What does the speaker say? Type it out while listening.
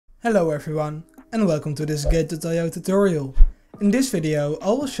Hello everyone, and welcome to this Gate.io tutorial. In this video I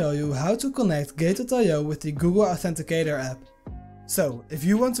will show you how to connect Gate.io with the Google Authenticator app. So, if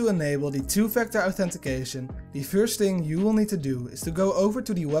you want to enable the two-factor authentication, the first thing you will need to do is to go over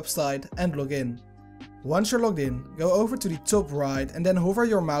to the website and log in. Once you're logged in, go over to the top right and then hover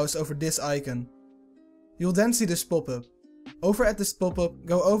your mouse over this icon. You'll then see this pop-up. Over at this pop-up,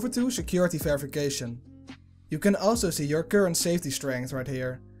 go over to Security Verification. You can also see your current safety strength right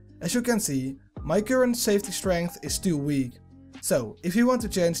here. As you can see, my current safety strength is too weak. So, if you want to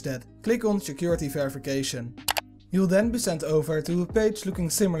change that, click on Security Verification. You'll then be sent over to a page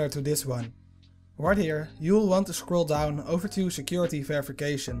looking similar to this one. Right here, you'll want to scroll down over to Security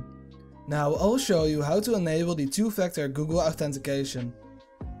Verification. Now I'll show you how to enable the two-factor Google Authentication.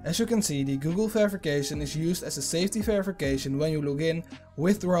 As you can see, the Google verification is used as a safety verification when you log in,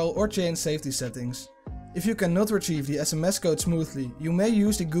 withdraw or change safety settings. If you cannot retrieve the SMS code smoothly, you may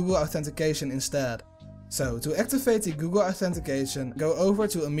use the Google Authentication instead. So, to activate the Google Authentication, go over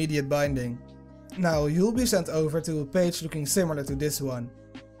to Immediate Binding. Now you'll be sent over to a page looking similar to this one.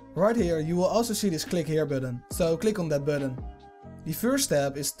 Right here you will also see this click here button, so click on that button. The first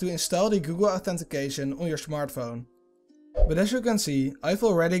step is to install the Google Authentication on your smartphone. But as you can see, I've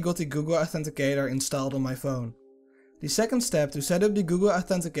already got the Google Authenticator installed on my phone. The second step to set up the Google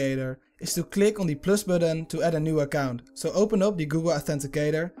Authenticator is to click on the plus button to add a new account. So open up the Google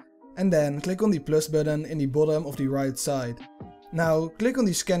Authenticator and then click on the plus button in the bottom of the right side. Now click on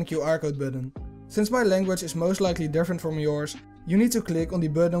the scan QR code button. Since my language is most likely different from yours, you need to click on the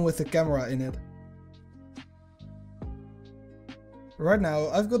button with the camera in it. Right now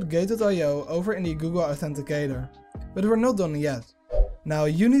I've got Gate.io over in the Google Authenticator, but we're not done yet. Now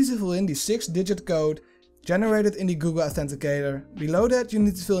you need to fill in the 6-digit code generated in the Google Authenticator. Below that you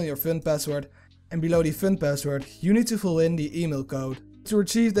need to fill in your fun password, and below the fun password you need to fill in the email code. To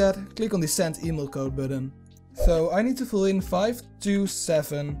retrieve that, click on the send email code button. So I need to fill in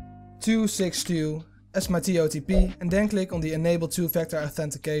 527262 as my TOTP and then click on the enable two-factor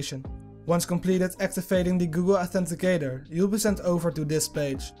authentication. Once completed activating the Google Authenticator, you'll be sent over to this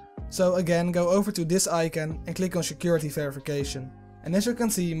page. So again, go over to this icon and click on Security Verification. And as you can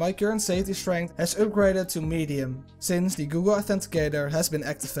see, my current safety strength has upgraded to medium, since the Google Authenticator has been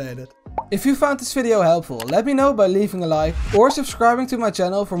activated. If you found this video helpful, let me know by leaving a like or subscribing to my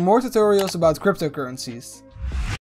channel for more tutorials about cryptocurrencies.